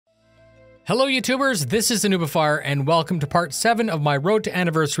Hello YouTubers, this is the noobifier and welcome to part 7 of my Road to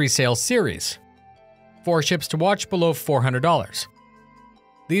Anniversary Sale series. 4 ships to watch below $400.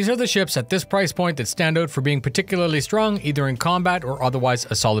 These are the ships at this price point that stand out for being particularly strong either in combat or otherwise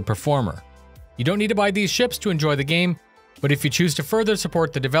a solid performer. You don't need to buy these ships to enjoy the game, but if you choose to further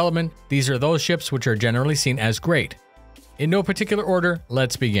support the development, these are those ships which are generally seen as great. In no particular order,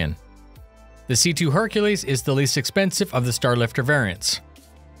 let's begin. The C2 Hercules is the least expensive of the Starlifter variants.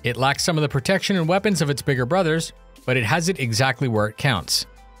 It lacks some of the protection and weapons of its bigger brothers, but it has it exactly where it counts.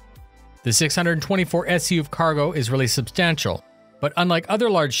 The 624 SU of cargo is really substantial, but unlike other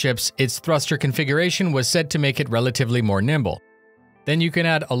large ships, its thruster configuration was said to make it relatively more nimble. Then you can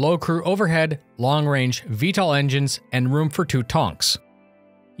add a low crew overhead, long-range, VTOL engines, and room for 2 tonks.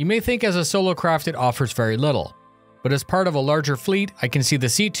 You may think as a solo craft it offers very little, but as part of a larger fleet, I can see the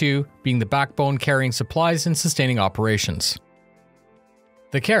C2 being the backbone carrying supplies and sustaining operations.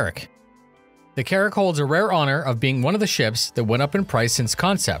 The Carrack. The Carrack holds a rare honor of being one of the ships that went up in price since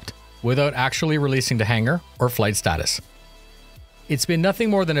concept, without actually releasing to hangar or flight status. It's been nothing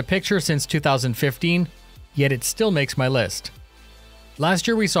more than a picture since 2015, yet it still makes my list. Last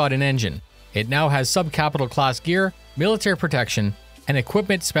year we saw it in engine. It now has sub-capital class gear, military protection, and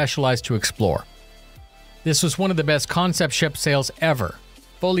equipment specialized to explore. This was one of the best concept ship sales ever.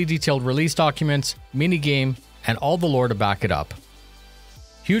 Fully detailed release documents, minigame, and all the lore to back it up.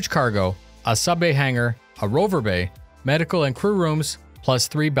 Huge cargo, a sub-bay hangar, a rover bay, medical and crew rooms, plus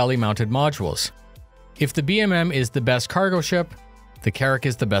 3 belly-mounted modules. If the BMM is the best cargo ship, the Carrack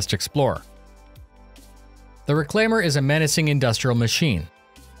is the best explorer. The Reclaimer is a menacing industrial machine.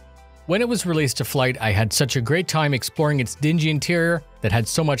 When it was released to flight, I had such a great time exploring its dingy interior that had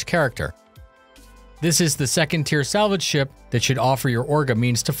so much character. This is the second-tier salvage ship that should offer your Orga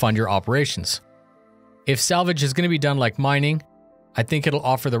means to fund your operations. If salvage is going to be done like mining, I think it'll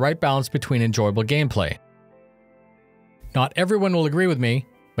offer the right balance between enjoyable gameplay. Not everyone will agree with me,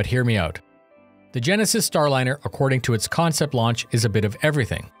 but hear me out. The Genesis Starliner, according to its concept launch, is a bit of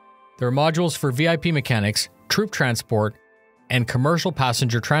everything. There are modules for VIP mechanics, troop transport, and commercial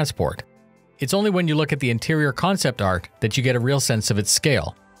passenger transport. It's only when you look at the interior concept art that you get a real sense of its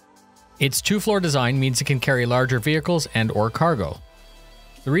scale. Its 2-floor design means it can carry larger vehicles and/or cargo.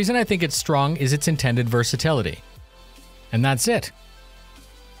 The reason I think it's strong is its intended versatility. And that's it.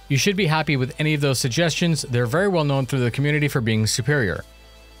 You should be happy with any of those suggestions. They're very well known through the community for being superior.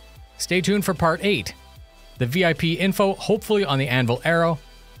 Stay tuned for part 8. The VIP info hopefully on the Anvil Arrow,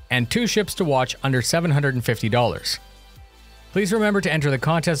 and 2 ships to watch under $750. Please remember to enter the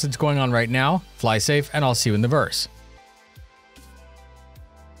contest that's going on right now. Fly safe, and I'll see you in the verse.